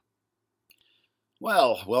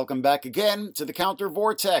Well, welcome back again to the Counter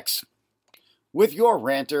Vortex with your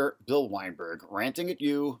ranter, Bill Weinberg, ranting at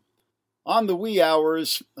you on the wee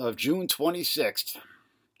hours of June 26th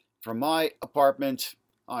from my apartment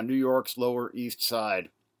on New York's Lower East Side.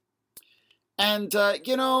 And, I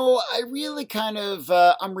really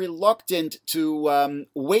I'm reluctant to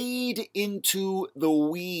wade into the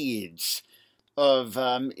weeds of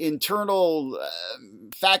internal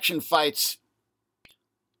faction fights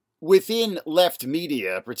within left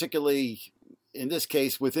media, particularly in this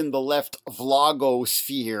case within the left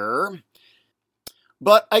vlogosphere.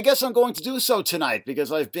 But I guess I'm going to do so tonight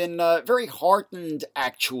because I've been very heartened,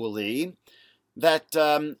 actually, that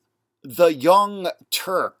the Young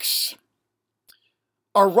Turks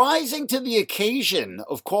are rising to the occasion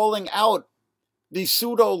of calling out the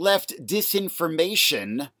pseudo-left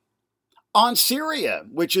disinformation on Syria,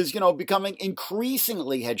 which is, becoming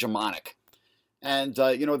increasingly hegemonic. And,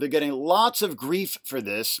 they're getting lots of grief for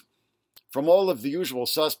this from all of the usual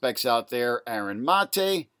suspects out there: Aaron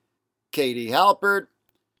Mate, Katie Halpert,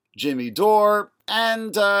 Jimmy Dore,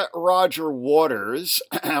 and Roger Waters.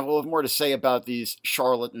 We'll have more to say about these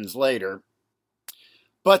charlatans later.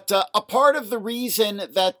 But a part of the reason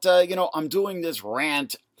that, I'm doing this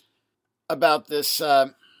rant about this,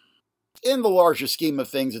 in the larger scheme of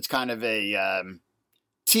things, it's kind of a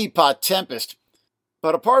teapot tempest.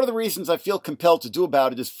 But a part of the reasons I feel compelled to do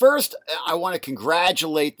about it is, first, I want to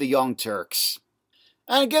congratulate the Young Turks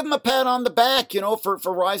and give them a pat on the back, for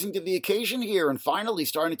rising to the occasion here and finally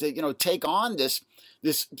starting to, take on this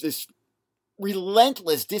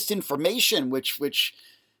relentless disinformation, which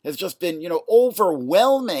has just been,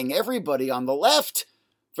 overwhelming everybody on the left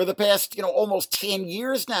for the past, almost 10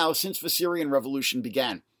 years now since the Syrian revolution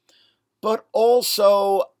began. But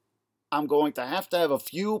also, I'm going to have a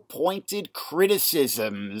few pointed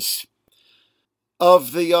criticisms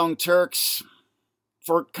of the Young Turks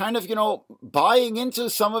for kind of, buying into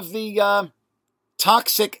some of the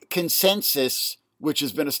toxic consensus which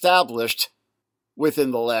has been established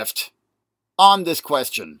within the left on this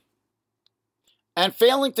question, and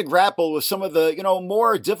failing to grapple with some of the,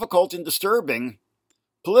 more difficult and disturbing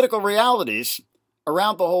political realities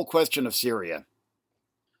around the whole question of Syria.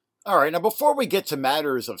 All right, now before we get to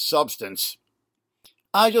matters of substance,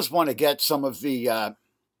 I just want to get some of the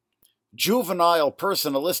juvenile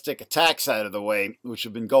personalistic attacks out of the way, which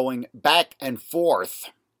have been going back and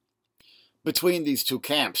forth between these two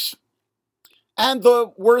camps. And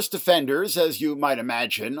the worst offenders, as you might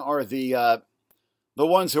imagine, are the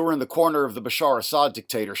ones who are in the corner of the Bashar Assad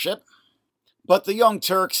dictatorship. But the Young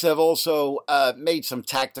Turks have also made some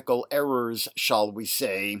tactical errors, shall we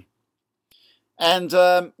say, and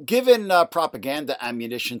given propaganda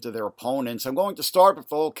ammunition to their opponents. I'm going to start with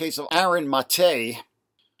the whole case of Aaron Mate,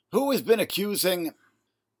 who has been accusing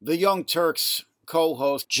the Young Turks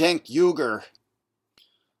co-host Cenk Uygur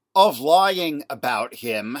of lying about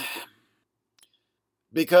him,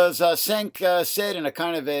 because Cenk said in a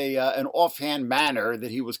kind of an offhand manner that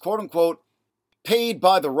he was, quote-unquote, paid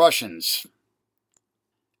by the Russians.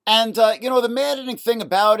 And, the maddening thing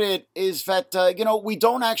about it is that, we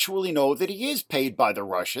don't actually know that he is paid by the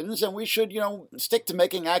Russians, and we should, stick to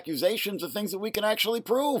making accusations of things that we can actually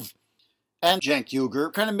prove. And Cenk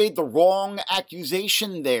Uygur kind of made the wrong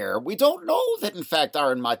accusation there. We don't know that, in fact,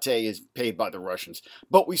 Aaron Mate is paid by the Russians,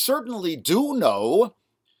 but we certainly do know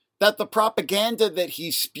that the propaganda that he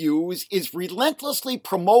spews is relentlessly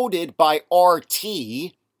promoted by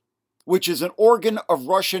RT, which is an organ of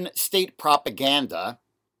Russian state propaganda,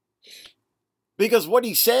 because what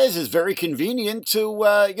he says is very convenient to,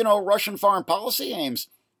 Russian foreign policy aims.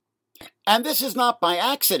 And this is not by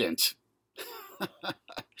accident.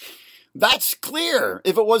 That's clear.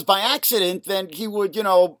 If it was by accident, then he would,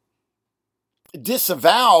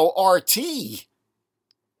 disavow RT.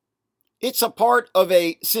 It's a part of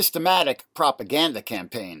a systematic propaganda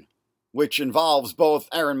campaign, which involves both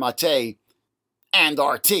Aaron Mate and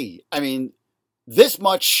RT. I mean, this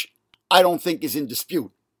much I don't think is in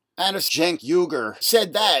dispute. And if Cenk Uygur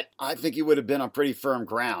said that, I think he would have been on pretty firm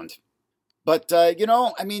ground. But,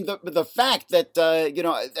 the fact that,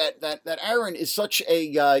 that Aaron is such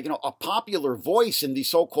a popular voice in the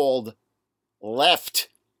so-called left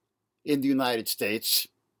in the United States,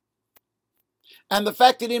 and the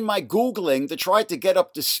fact that in my Googling to try to get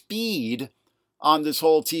up to speed on this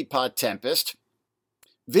whole teapot tempest,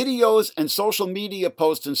 videos and social media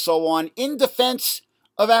posts and so on in defense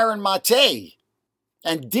of Aaron Mate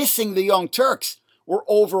and dissing the Young Turks were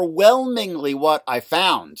overwhelmingly what I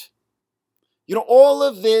found. All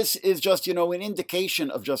of this is just, an indication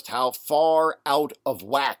of just how far out of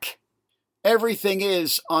whack everything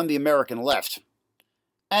is on the American left.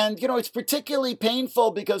 And, it's particularly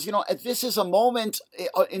painful because, this is a moment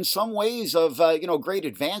in some ways of, great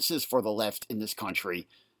advances for the left in this country.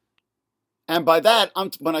 And by that,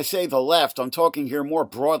 when I say the left, I'm talking here more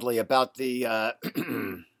broadly about the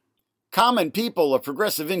common people of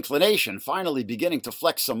progressive inclination finally beginning to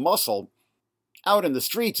flex some muscle out in the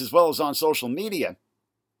streets as well as on social media.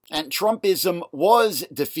 And Trumpism was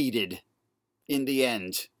defeated in the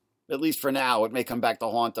end. At least for now, it may come back to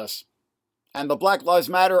haunt us. And the Black Lives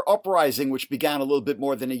Matter uprising, which began a little bit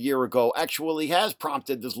more than a year ago, actually has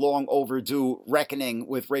prompted this long overdue reckoning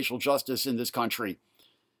with racial justice in this country.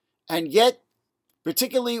 And yet,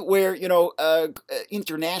 particularly where,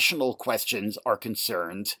 international questions are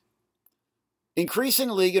concerned,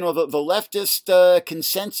 increasingly, the leftist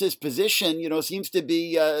consensus position, seems to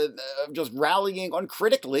be just rallying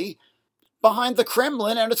uncritically behind the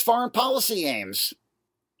Kremlin and its foreign policy aims.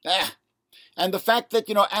 And the fact that,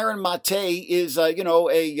 Aaron Mate is, a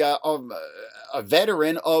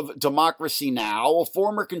veteran of Democracy Now!, a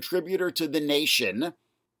former contributor to The Nation,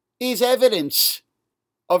 is evidence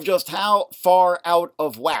of just how far out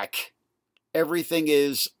of whack everything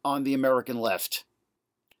is on the American left.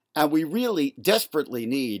 And we really desperately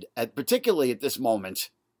need, particularly at this moment,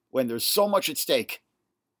 when there's so much at stake,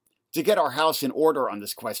 to get our house in order on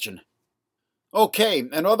this question. Okay,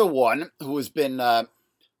 another one who has been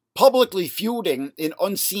publicly feuding in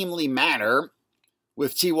unseemly manner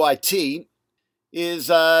with TYT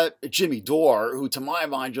is Jimmy Dore, who to my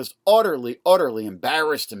mind just utterly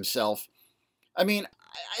embarrassed himself. I mean,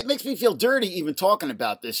 it makes me feel dirty even talking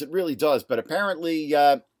about this, it really does, but apparently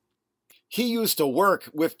he used to work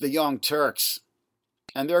with the Young Turks,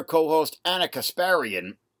 and their co-host Ana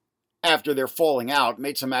Kasparian, after their falling out,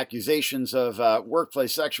 made some accusations of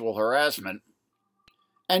workplace sexual harassment.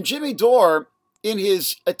 And Jimmy Dore, in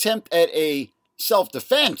his attempt at a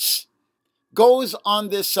self-defense, goes on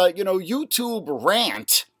this, YouTube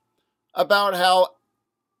rant about how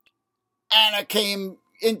Anna came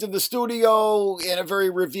into the studio in a very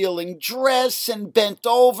revealing dress and bent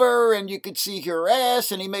over, and you could see her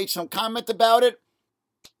ass, and he made some comment about it.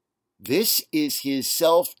 This is his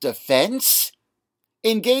self-defense?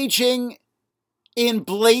 Engaging in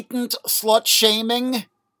blatant slut-shaming?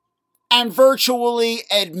 And virtually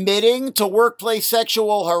admitting to workplace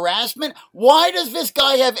sexual harassment? Why does this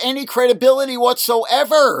guy have any credibility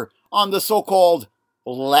whatsoever on the so-called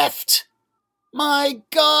left? My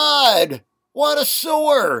God, what a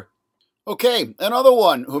sewer! Okay, another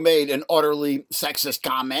one who made an utterly sexist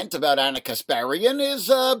comment about Ana Kasparian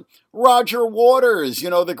is Roger Waters,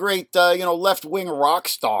 the great, left-wing rock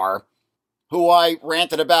star, who I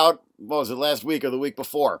ranted about, what was it, last week or the week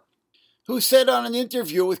before, who said on an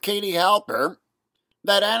interview with Katie Halper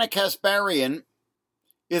that Ana Kasparian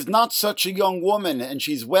is not such a young woman and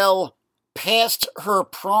she's well past her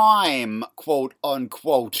prime, quote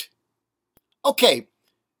unquote. Okay,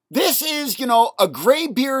 this is, a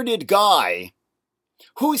gray-bearded guy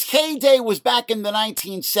whose heyday was back in the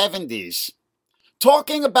 1970s,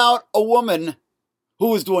 talking about a woman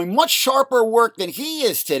who is doing much sharper work than he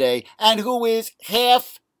is today and who is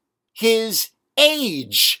half his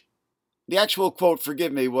age. The actual quote,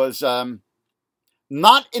 forgive me, was,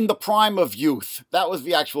 not in the prime of youth. That was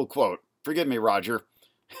the actual quote. Forgive me, Roger.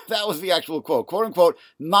 That was the actual quote. Quote unquote,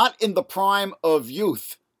 not in the prime of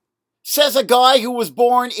youth. Says a guy who was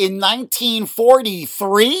born in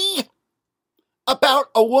 1943? About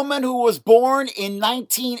a woman who was born in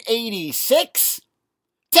 1986?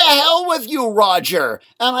 To hell with you, Roger!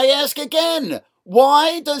 And I ask again,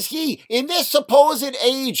 why does he, in this supposed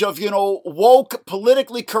age of, woke,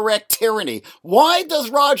 politically correct tyranny, why does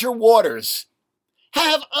Roger Waters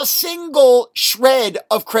have a single shred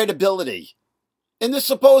of credibility? In this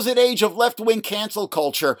supposed age of left-wing cancel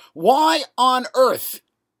culture, why on earth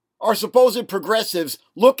are supposed progressives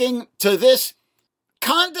looking to this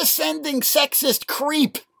condescending sexist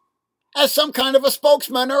creep as some kind of a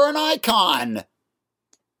spokesman or an icon?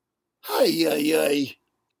 Ay, ay, ay.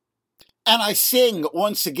 And I sing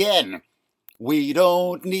once again, we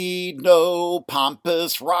don't need no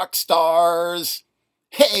pompous rock stars.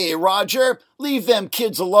 Hey, Roger, leave them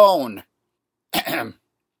kids alone.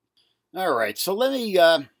 All right, so let me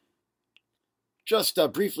just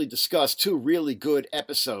briefly discuss two really good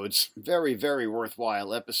episodes, very, very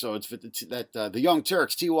worthwhile episodes that the Young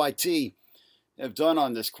Turks, TYT, have done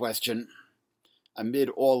on this question amid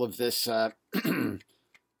all of this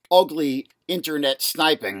ugly internet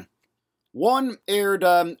sniping. One aired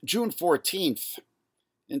June 14th,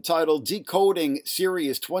 entitled Decoding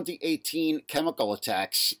Syria's 2018 Chemical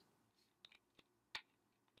Attacks.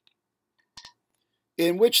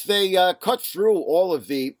 in which they cut through all of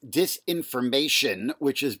the disinformation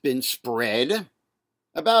which has been spread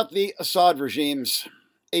about the Assad regime's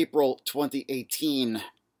April 2018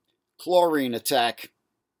 chlorine attack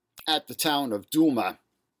at the town of Douma,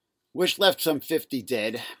 which left some 50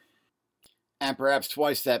 dead and perhaps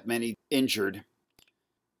twice that many injured,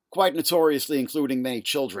 quite notoriously including many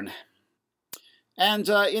children. And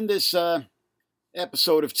in this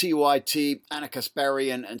episode of TYT, Anna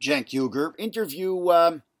Kasparian and Cenk Uygur interview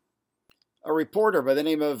a reporter by the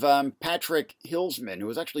name of Patrick Hillsman, who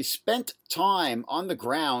has actually spent time on the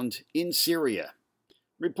ground in Syria,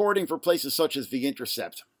 reporting for places such as The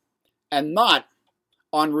Intercept, and not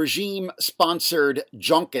on regime-sponsored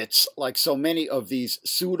junkets like so many of these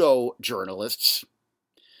pseudo-journalists,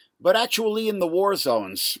 but actually in the war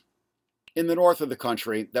zones in the north of the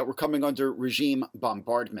country that were coming under regime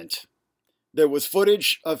bombardment. There was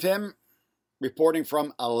footage of him reporting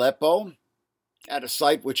from Aleppo at a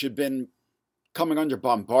site which had been coming under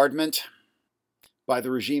bombardment by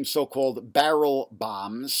the regime's so-called barrel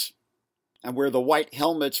bombs, and where the white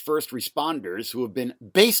helmets first responders, who have been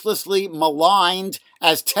baselessly maligned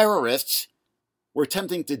as terrorists, were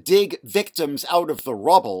attempting to dig victims out of the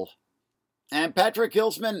rubble. And Patrick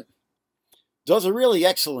Hillsman does a really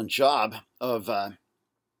excellent job of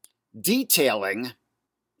detailing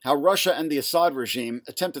how Russia and the Assad regime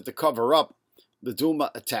attempted to cover up the Douma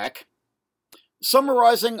attack,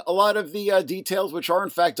 summarizing a lot of the details which are in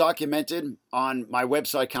fact documented on my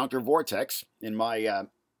website Countervortex, in my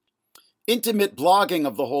intimate blogging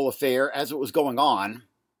of the whole affair as it was going on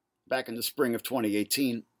back in the spring of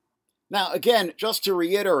 2018. Now, again, just to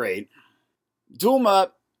reiterate,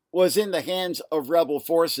 Douma was in the hands of rebel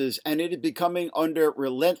forces, and it had been coming under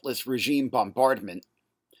relentless regime bombardment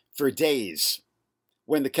for days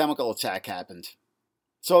when the chemical attack happened.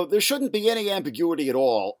 So there shouldn't be any ambiguity at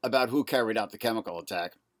all about who carried out the chemical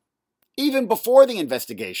attack. Even before the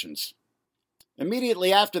investigations,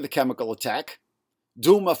 immediately after the chemical attack,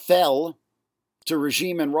 Douma fell to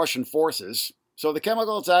regime and Russian forces, so the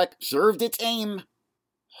chemical attack served its aim.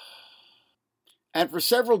 And for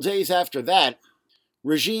several days after that,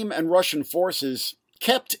 regime and Russian forces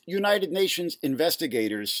kept United Nations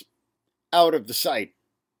investigators out of the site,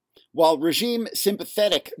 while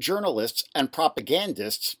regime-sympathetic journalists and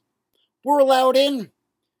propagandists were allowed in,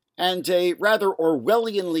 and a rather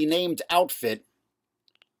Orwellianly named outfit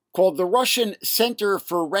called the Russian Center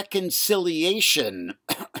for Reconciliation,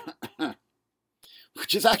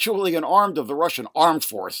 which is actually an arm of the Russian armed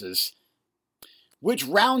forces, which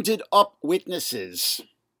rounded up witnesses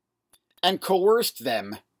and coerced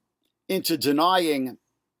them into denying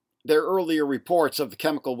their earlier reports of the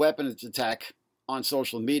chemical weapons attack on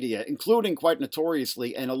social media, including, quite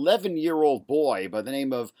notoriously, an 11-year-old boy by the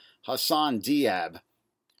name of Hassan Diab,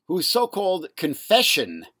 whose so-called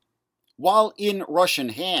confession, while in Russian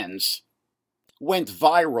hands, went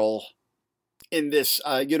viral in this,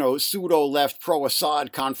 pseudo-left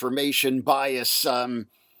pro-Assad confirmation bias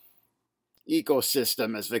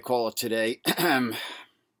ecosystem, as they call it today.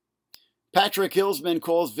 Patrick Hillsman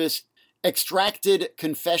calls this extracted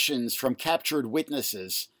confessions from captured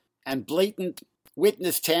witnesses and blatant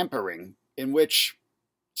witness tampering, in which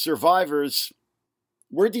survivors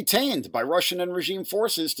were detained by Russian and regime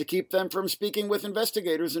forces to keep them from speaking with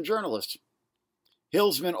investigators and journalists.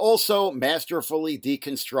 Hillsman also masterfully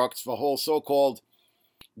deconstructs the whole so-called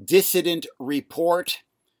dissident report,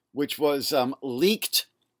 which was leaked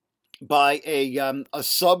by a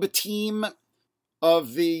sub-team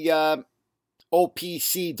of the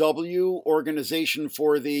OPCW, Organization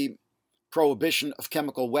for the Prohibition of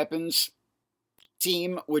Chemical Weapons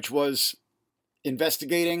team, which was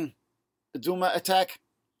investigating the Douma attack,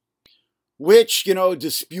 which,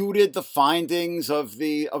 disputed the findings of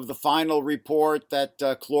the final report that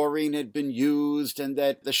chlorine had been used and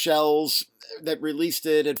that the shells that released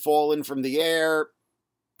it had fallen from the air.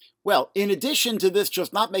 Well, in addition to this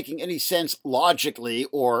just not making any sense logically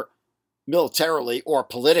or militarily or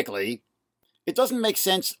politically, it doesn't make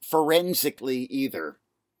sense forensically either,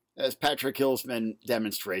 as Patrick Hillsman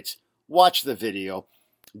demonstrates. Watch the video,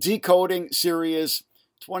 Decoding Syria's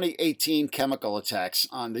 2018 Chemical Attacks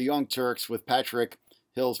on the Young Turks with Patrick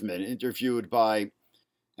Hillsman, interviewed by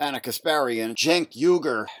Anna Kasparian, Cenk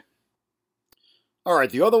Uygur. All right,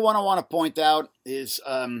 the other one I want to point out is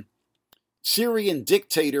Syrian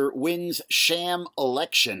dictator wins sham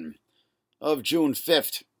election of June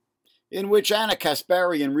 5th, in which Anna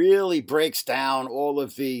Kasparian really breaks down all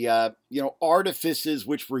of the artifices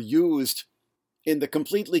which were used in the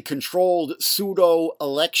completely controlled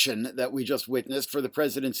pseudo-election that we just witnessed for the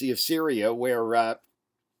presidency of Syria, where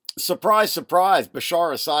Surprise, surprise,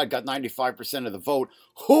 Bashar Assad got 95% of the vote.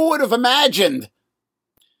 Who would have imagined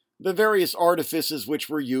the various artifices which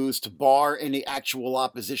were used to bar any actual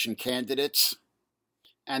opposition candidates,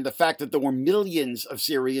 and the fact that there were millions of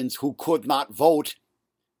Syrians who could not vote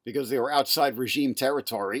because they were outside regime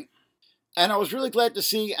territory. And I was really glad to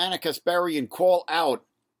see Ana Kasparian call out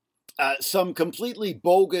some completely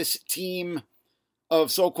bogus team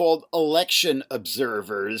of so-called election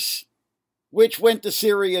observers, which went to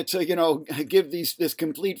Syria to, give this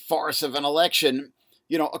complete farce of an election,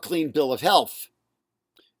 a clean bill of health.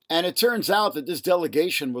 And it turns out that this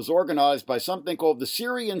delegation was organized by something called the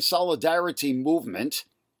Syrian Solidarity Movement,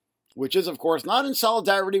 which is, of course, not in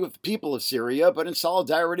solidarity with the people of Syria, but in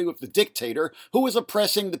solidarity with the dictator who is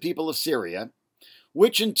oppressing the people of Syria,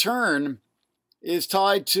 which in turn is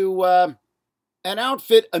tied to an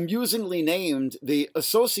outfit amusingly named the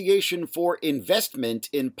Association for Investment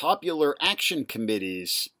in Popular Action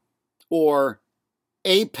Committees, or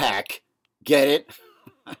AIPAC. Get it?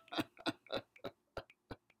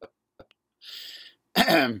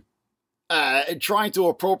 Trying to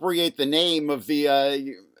appropriate the name of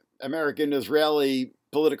the American-Israeli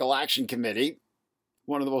Political Action Committee,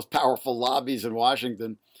 one of the most powerful lobbies in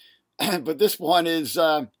Washington. But this one is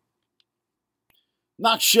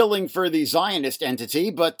not shilling for the Zionist entity,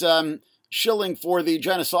 but shilling for the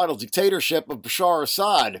genocidal dictatorship of Bashar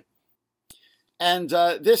Assad. And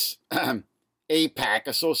this AIPAC,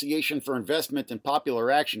 Association for Investment in Popular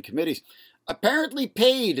Action Committees, apparently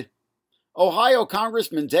paid Ohio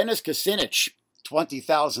Congressman Dennis Kucinich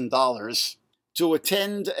 $20,000 to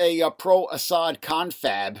attend a pro-Assad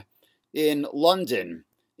confab in London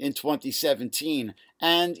in 2017.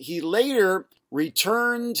 And he later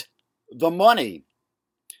returned the money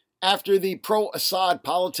after the pro-Assad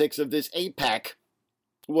politics of this AIPAC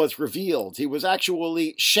was revealed. He was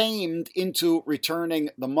actually shamed into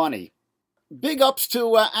returning the money. Big ups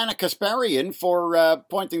to Ana Kasparian for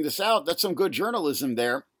pointing this out. That's some good journalism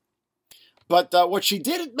there. But what she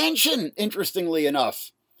didn't mention, interestingly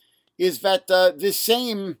enough, is that this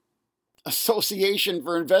same Association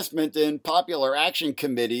for Investment in Popular Action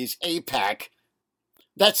Committees, AIPAC,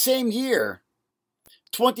 that same year,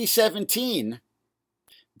 2017,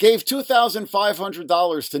 gave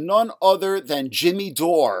 $2,500 to none other than Jimmy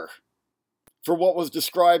Dore for what was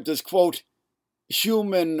described as, quote,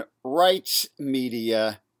 human rights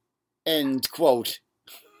media, end quote.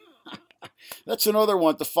 That's another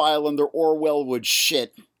one to file under Orwellwood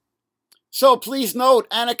shit. So please note,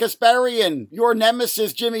 Ana Kasparian, your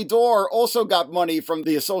nemesis Jimmy Dore, also got money from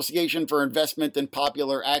the Association for Investment in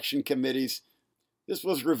Popular Action Committees. This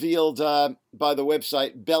was revealed by the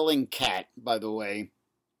website Bellingcat, by the way,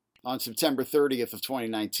 on September 30th of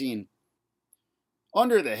 2019.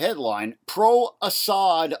 Under the headline,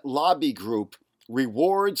 Pro-Assad Lobby Group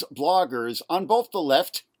Rewards Bloggers on both the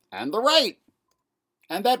left and the right.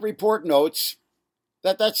 And that report notes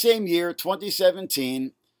that same year,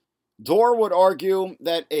 2017, Dore would argue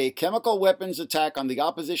that a chemical weapons attack on the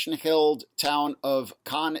opposition-held town of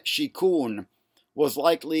Khan Shikun was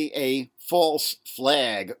likely a false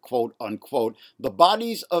flag, quote unquote, the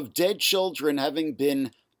bodies of dead children having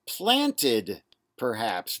been planted,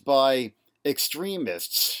 perhaps, by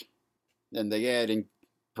extremists. And they add in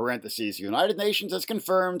parentheses, United Nations has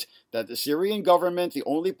confirmed that the Syrian government, the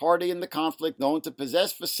only party in the conflict known to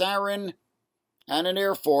possess sarin and an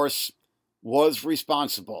air force, was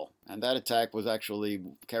responsible. And that attack was actually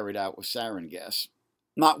carried out with sarin gas,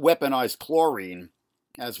 not weaponized chlorine,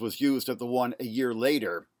 as was used at the one a year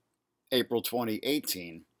later, April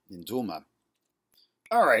 2018, in Douma.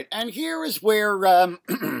 All right, and here is where I've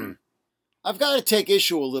got to take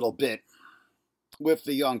issue a little bit with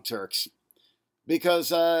the Young Turks.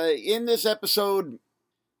 Because in this episode,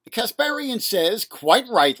 Kasparian says, quite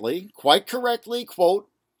rightly, quite correctly, quote,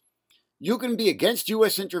 you can be against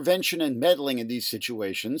U.S. intervention and meddling in these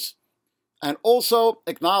situations, and also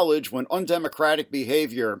acknowledge when undemocratic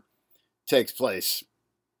behavior takes place,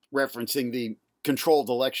 referencing the controlled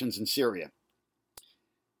elections in Syria.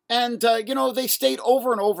 And, they state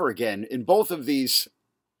over and over again in both of these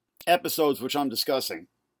episodes which I'm discussing,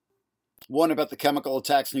 one about the chemical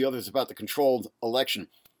attacks and the other is about the controlled election.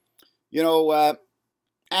 Anna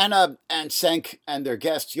and Cenk and their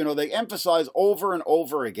guests, they emphasize over and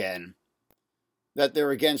over again that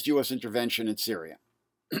they're against U.S. intervention in Syria.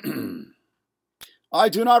 I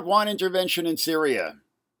do not want intervention in Syria,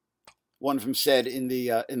 one of them said in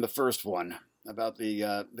the first one about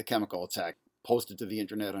the chemical attack posted to the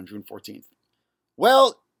internet on June 14th.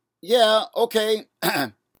 Well, yeah, okay.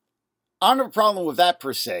 I don't have a problem with that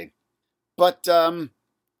per se. But I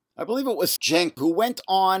believe it was Cenk who went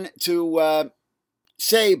on to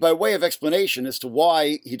say, by way of explanation as to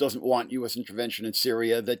why he doesn't want U.S. intervention in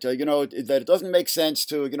Syria, that, that it doesn't make sense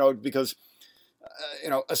to, because,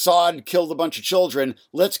 Assad killed a bunch of children,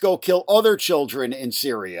 let's go kill other children in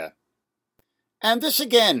Syria. And this,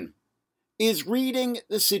 again, is reading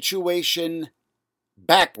the situation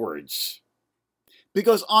backwards.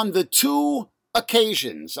 Because on the two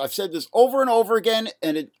occasions, I've said this over and over again,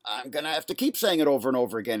 and I'm going to have to keep saying it over and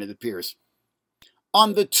over again, it appears.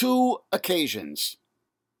 On the two occasions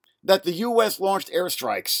that the U.S. launched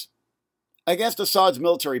airstrikes against Assad's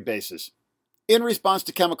military bases in response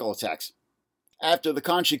to chemical attacks, after the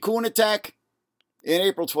Khan Shaykhun attack in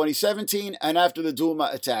April 2017 and after the Duma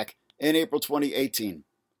attack in April 2018,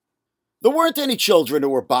 there weren't any children who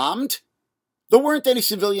were bombed. There weren't any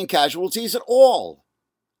civilian casualties at all.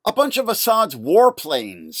 A bunch of Assad's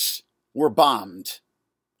warplanes were bombed.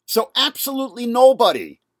 So absolutely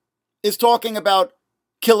nobody is talking about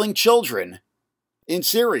killing children in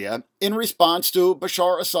Syria in response to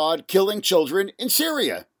Bashar Assad killing children in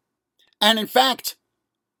Syria. And in fact,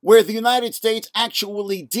 where the United States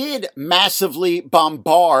actually did massively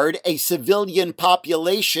bombard a civilian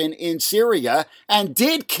population in Syria and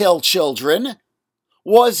did kill children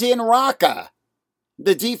was in Raqqa,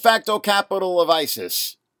 the de facto capital of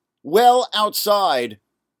ISIS, well outside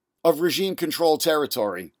of regime-controlled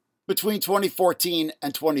territory between 2014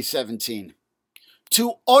 and 2017.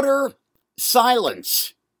 To utter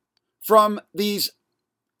silence from these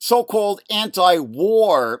so-called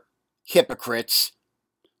anti-war hypocrites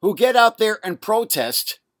who get out there and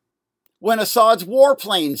protest when Assad's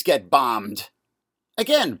warplanes get bombed.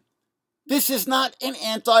 Again, this is not an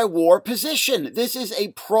anti-war position. This is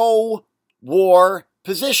a pro-war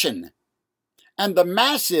position. And the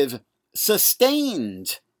massive,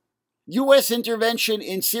 sustained U.S. intervention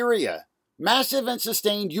in Syria, massive and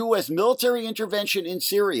sustained U.S. military intervention in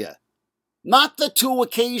Syria, not the two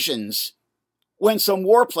occasions when some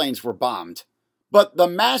warplanes were bombed, but the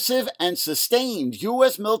massive and sustained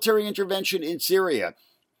U.S. military intervention in Syria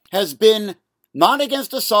has been not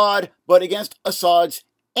against Assad, but against Assad's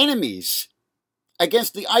enemies,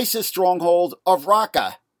 against the ISIS stronghold of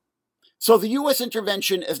Raqqa. So the U.S.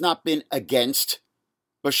 intervention has not been against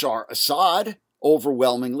Bashar Assad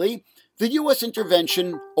overwhelmingly. The U.S.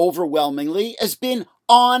 intervention overwhelmingly has been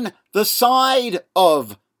on the side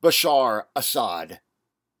of Bashar Assad,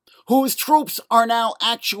 whose troops are now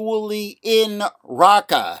actually in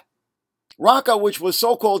Raqqa. Raqqa, which was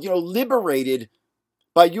so-called, liberated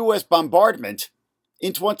by U.S. bombardment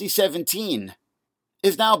in 2017,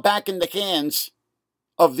 is now back in the hands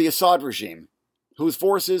of the Assad regime, whose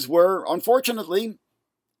forces were, unfortunately,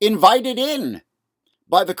 invited in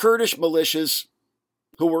by the Kurdish militias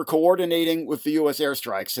who were coordinating with the U.S.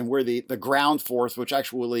 airstrikes and were the ground force which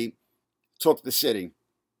actually took the city.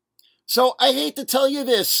 So I hate to tell you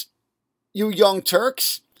this, you young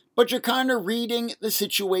Turks, but you're kind of reading the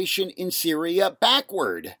situation in Syria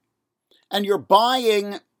backward. And you're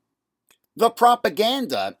buying the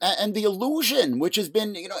propaganda and the illusion which has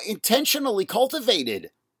been, intentionally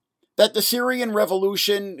cultivated that the Syrian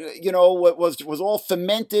revolution, was all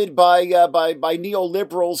fomented by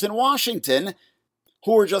neoliberals in Washington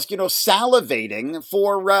who were just, salivating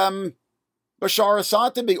for Bashar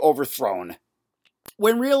Assad to be overthrown.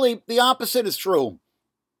 When really the opposite is true.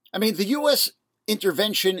 I mean, the U.S.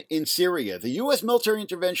 intervention in Syria, the U.S. military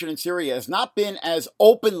intervention in Syria has not been as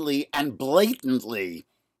openly and blatantly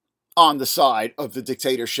on the side of the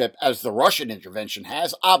dictatorship as the Russian intervention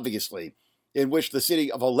has, obviously, in which the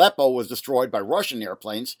city of Aleppo was destroyed by Russian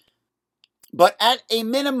airplanes. But at a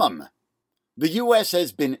minimum, the U.S.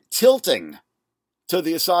 has been tilting to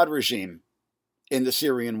the Assad regime in the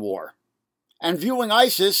Syrian war and viewing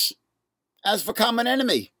ISIS as the common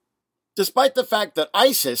enemy, despite the fact that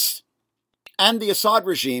ISIS and the Assad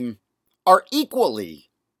regime are equally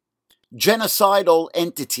genocidal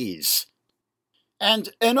entities. And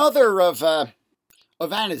another of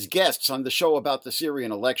Anna's guests on the show about the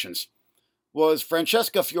Syrian elections was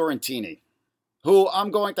Francesca Fiorentini, who I'm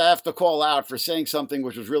going to have to call out for saying something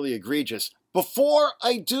which was really egregious. Before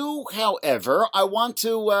I do, however, I want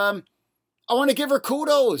to give her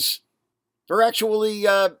kudos for actually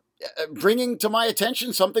bringing to my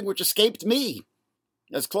attention something which escaped me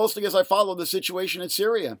as closely as I follow the situation in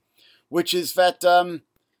Syria, which is that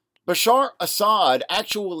Bashar Assad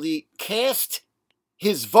actually cast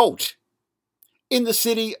his vote in the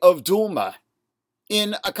city of Duma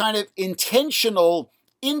in a kind of intentional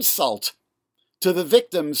insult to the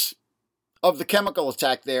victims of the chemical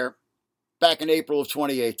attack there back in April of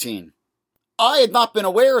 2018. I had not been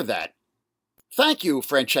aware of that. Thank you,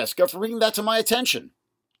 Francesca, for bringing that to my attention.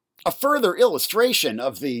 A further illustration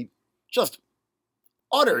of the just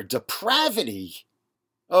utter depravity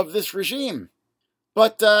of this regime.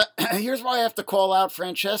 But here's why I have to call out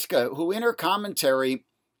Francesca, who in her commentary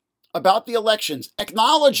about the elections,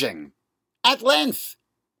 acknowledging at length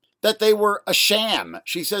that they were a sham,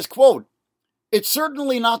 she says, quote, "It's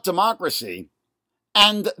certainly not democracy,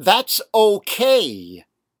 and that's okay.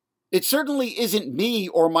 It certainly isn't me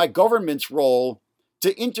or my government's role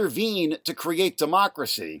to intervene to create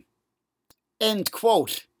democracy." End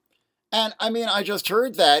quote. And I mean, I just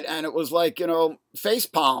heard that and it was like,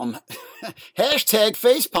 facepalm. Hashtag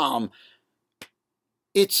facepalm.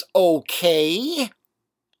 It's okay.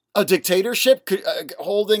 A dictatorship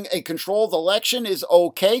holding a controlled election is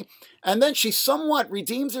okay. And then she somewhat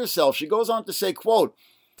redeems herself. She goes on to say, quote,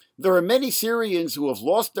 "There are many Syrians who have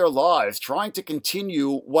lost their lives trying to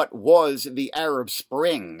continue what was the Arab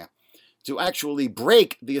Spring, to actually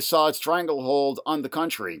break the Assad stranglehold on the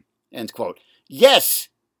country." End quote. Yes,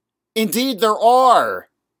 indeed there are.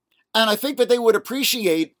 And I think that they would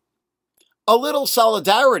appreciate a little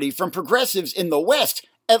solidarity from progressives in the West,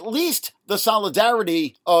 at least the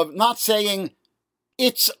solidarity of not saying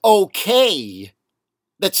it's okay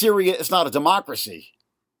that Syria is not a democracy.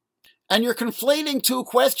 And you're conflating two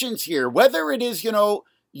questions here. Whether it is,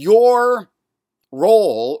 your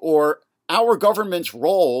role or our government's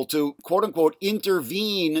role to, quote unquote,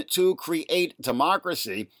 intervene to create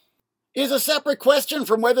democracy is a separate question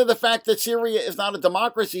from whether the fact that Syria is not a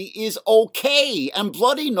democracy is okay. And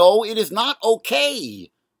bloody no, it is not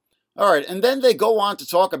okay. All right, and then they go on to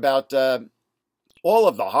talk about all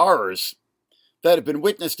of the horrors that have been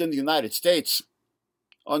witnessed in the United States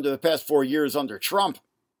under the past 4 years under Trump,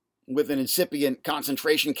 with an incipient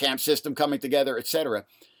concentration camp system coming together, etc.,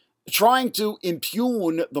 trying to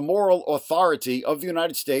impugn the moral authority of the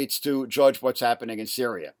United States to judge what's happening in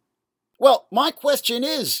Syria. Well, my question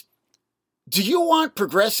is, do you want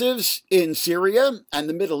progressives in Syria and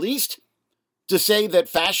the Middle East to say that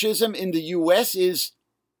fascism in the U.S. is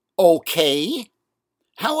okay?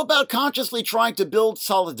 How about consciously trying to build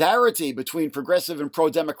solidarity between progressive and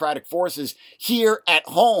pro-democratic forces here at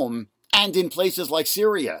home and in places like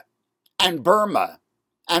Syria and Burma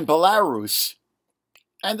and Belarus?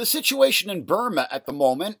 And the situation in Burma at the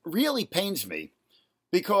moment really pains me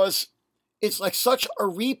because it's like such a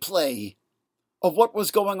replay of what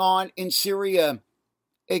was going on in Syria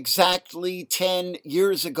exactly 10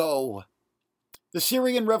 years ago. The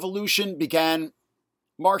Syrian Revolution began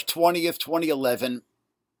March 20th, 2011,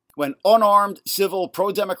 when unarmed civil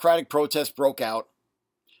pro-democratic protests broke out,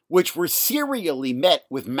 which were serially met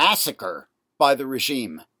with massacre by the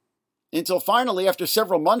regime. Until finally, after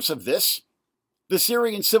several months of this, the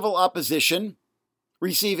Syrian civil opposition,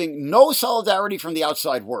 receiving no solidarity from the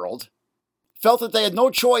outside world, felt that they had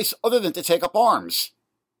no choice other than to take up arms,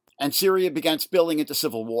 and Syria began spilling into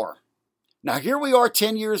civil war. Now here we are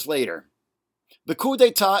 10 years later. The coup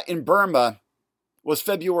d'etat in Burma was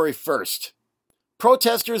February 1st.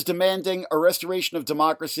 Protesters demanding a restoration of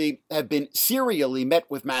democracy have been serially met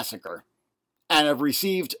with massacre and have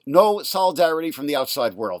received no solidarity from the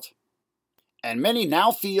outside world. And many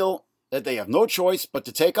now feel that they have no choice but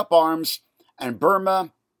to take up arms, and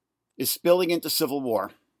Burma is spilling into civil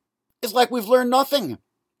war. It's like we've learned nothing.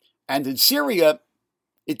 And in Syria,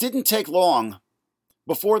 it didn't take long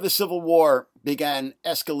before the civil war began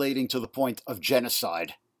escalating to the point of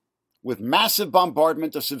genocide, with massive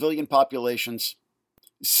bombardment of civilian populations,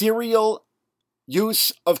 serial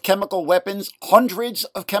use of chemical weapons, hundreds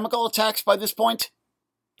of chemical attacks by this point,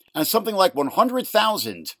 and something like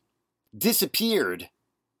 100,000 disappeared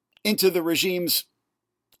into the regime's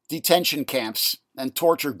detention camps and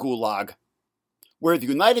torture gulag, where the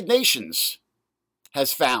United Nations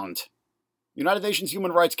has found, United Nations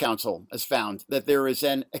Human Rights Council has found that there is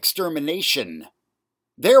an extermination,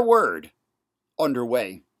 their word,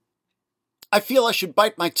 underway. I feel I should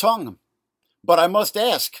bite my tongue, but I must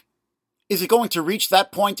ask, is it going to reach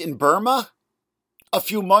that point in Burma a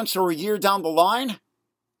few months or a year down the line?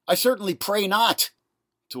 I certainly pray not,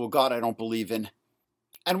 to a God I don't believe in.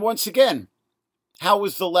 And once again, how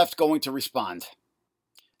is the left going to respond?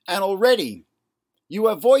 And already, you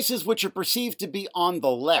have voices which are perceived to be on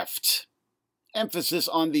the left, emphasis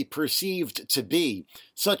on the perceived to be,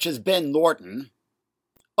 such as Ben Norton,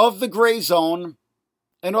 of the gray zone,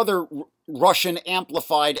 another Russian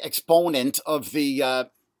amplified exponent of the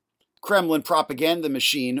Kremlin propaganda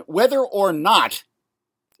machine, whether or not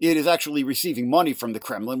it is actually receiving money from the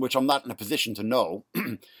Kremlin, which I'm not in a position to know.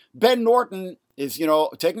 Ben Norton is,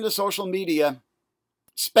 taking to social media,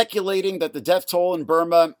 speculating that the death toll in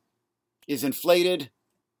Burma is inflated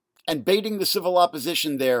and baiting the civil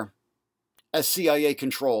opposition there as CIA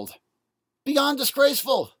controlled. Beyond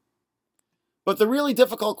disgraceful. But the really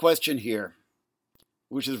difficult question here,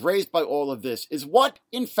 which is raised by all of this, is what,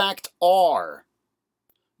 in fact, are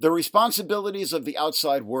the responsibilities of the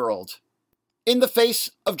outside world in the face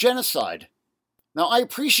of genocide? Now, I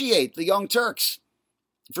appreciate the Young Turks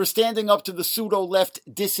for standing up to the pseudo-left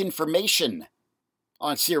disinformation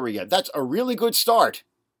on Syria. That's a really good start,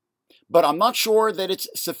 but I'm not sure that it's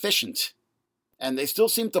sufficient. And they still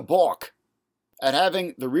seem to balk at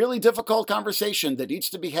having the really difficult conversation that needs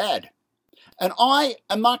to be had. And I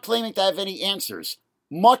am not claiming to have any answers,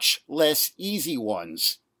 much less easy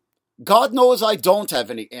ones. God knows I don't have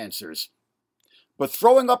any answers. But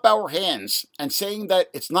throwing up our hands and saying that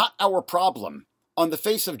it's not our problem on the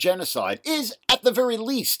face of genocide is, at the very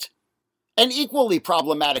least, an equally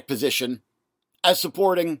problematic position as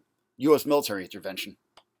supporting U.S. military intervention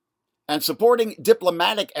and supporting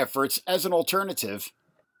diplomatic efforts as an alternative,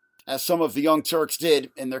 as some of the Young Turks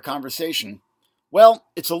did in their conversation. Well,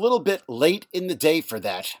 it's a little bit late in the day for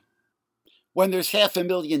that, when there's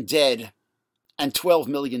 500,000 dead and 12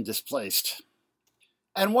 million displaced.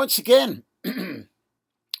 And once again,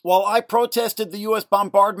 while I protested the U.S.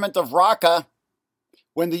 bombardment of Raqqa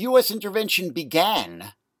when the U.S. intervention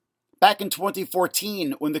began back in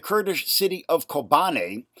 2014, when the Kurdish city of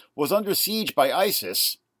Kobane was under siege by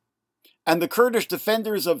ISIS, and the Kurdish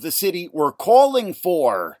defenders of the city were calling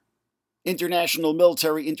for international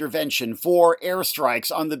military intervention, for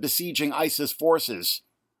airstrikes on the besieging ISIS forces,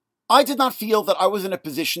 I did not feel that I was in a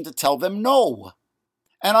position to tell them no.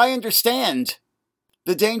 And I understand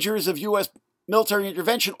the dangers of U.S. military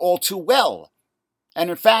intervention all too well. And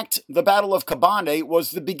in fact, the Battle of Kobane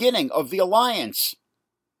was the beginning of the alliance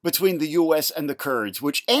between the U.S. and the Kurds,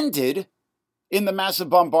 which ended in the massive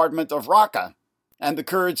bombardment of Raqqa, and the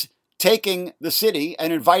Kurds taking the city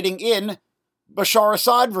and inviting in Bashar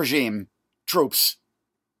Assad regime troops.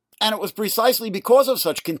 And it was precisely because of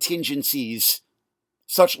such contingencies,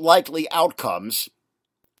 such likely outcomes,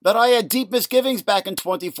 that I had deep misgivings back in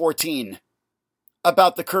 2014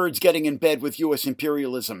 about the Kurds getting in bed with U.S.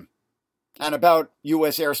 imperialism and about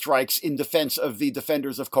U.S. airstrikes in defense of the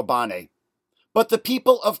defenders of Kobane. But the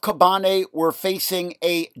people of Kobane were facing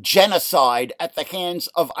a genocide at the hands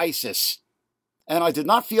of ISIS, and I did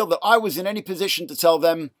not feel that I was in any position to tell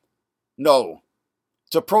them no,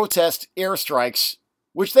 to protest airstrikes,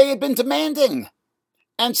 which they had been demanding.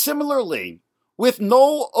 And similarly, with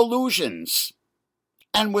no illusions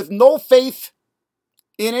and with no faith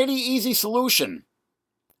in any easy solution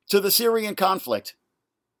to the Syrian conflict,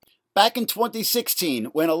 back in 2016,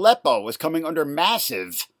 when Aleppo was coming under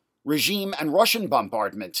massive regime and Russian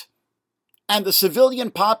bombardment, and the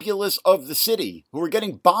civilian populace of the city, who were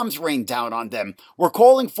getting bombs rained down on them, were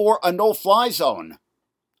calling for a no-fly zone,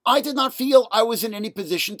 I did not feel I was in any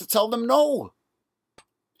position to tell them no.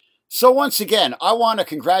 So once again, I want to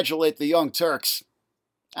congratulate the Young Turks,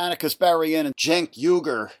 Ana Kasparian and Cenk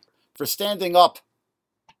Uygur, for standing up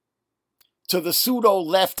to the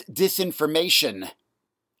pseudo-left disinformation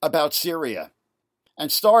about Syria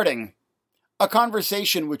and starting a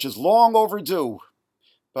conversation which is long overdue.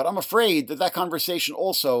 But I'm afraid that that conversation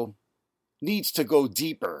also needs to go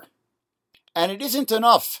deeper. And it isn't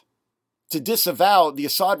enough to disavow the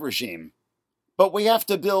Assad regime, but we have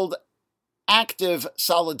to build active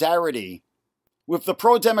solidarity with the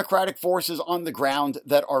pro-democratic forces on the ground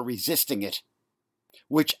that are resisting it,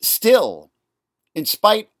 which still, in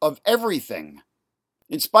spite of everything,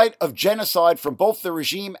 in spite of genocide from both the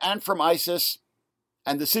regime and from ISIS,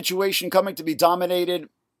 and the situation coming to be dominated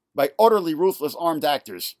by utterly ruthless armed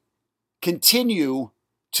actors, continue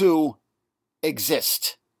to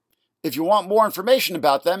exist. If you want more information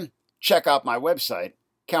about them, check out my website,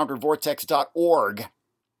 countervortex.org,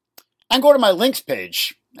 and go to my links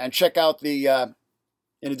page and check out the,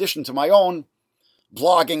 in addition to my own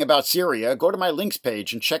blogging about Syria, go to my links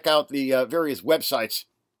page and check out the various websites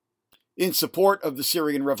in support of the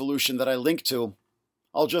Syrian revolution that I link to.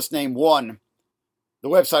 I'll just name one. The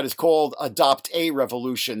website is called Adopt a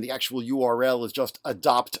Revolution. The actual URL is just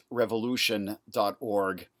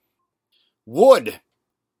adoptrevolution.org. Would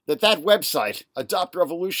that website,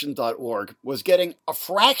 adoptrevolution.org, was getting a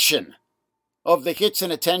fraction of the hits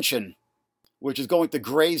and attention, which is going to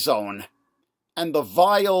Gray Zone, and the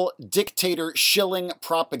vile dictator shilling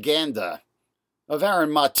propaganda of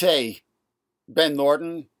Aaron Mate, Ben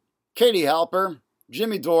Norton, Katie Halper,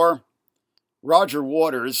 Jimmy Dore, Roger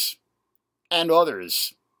Waters, and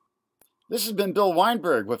others. This has been Bill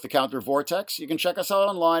Weinberg with the Counter Vortex. You can check us out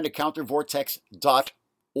online at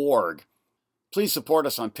countervortex.org. Please support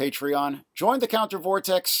us on Patreon. Join the Counter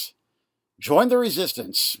Vortex, join the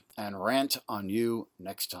resistance, and rant on you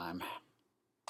next time.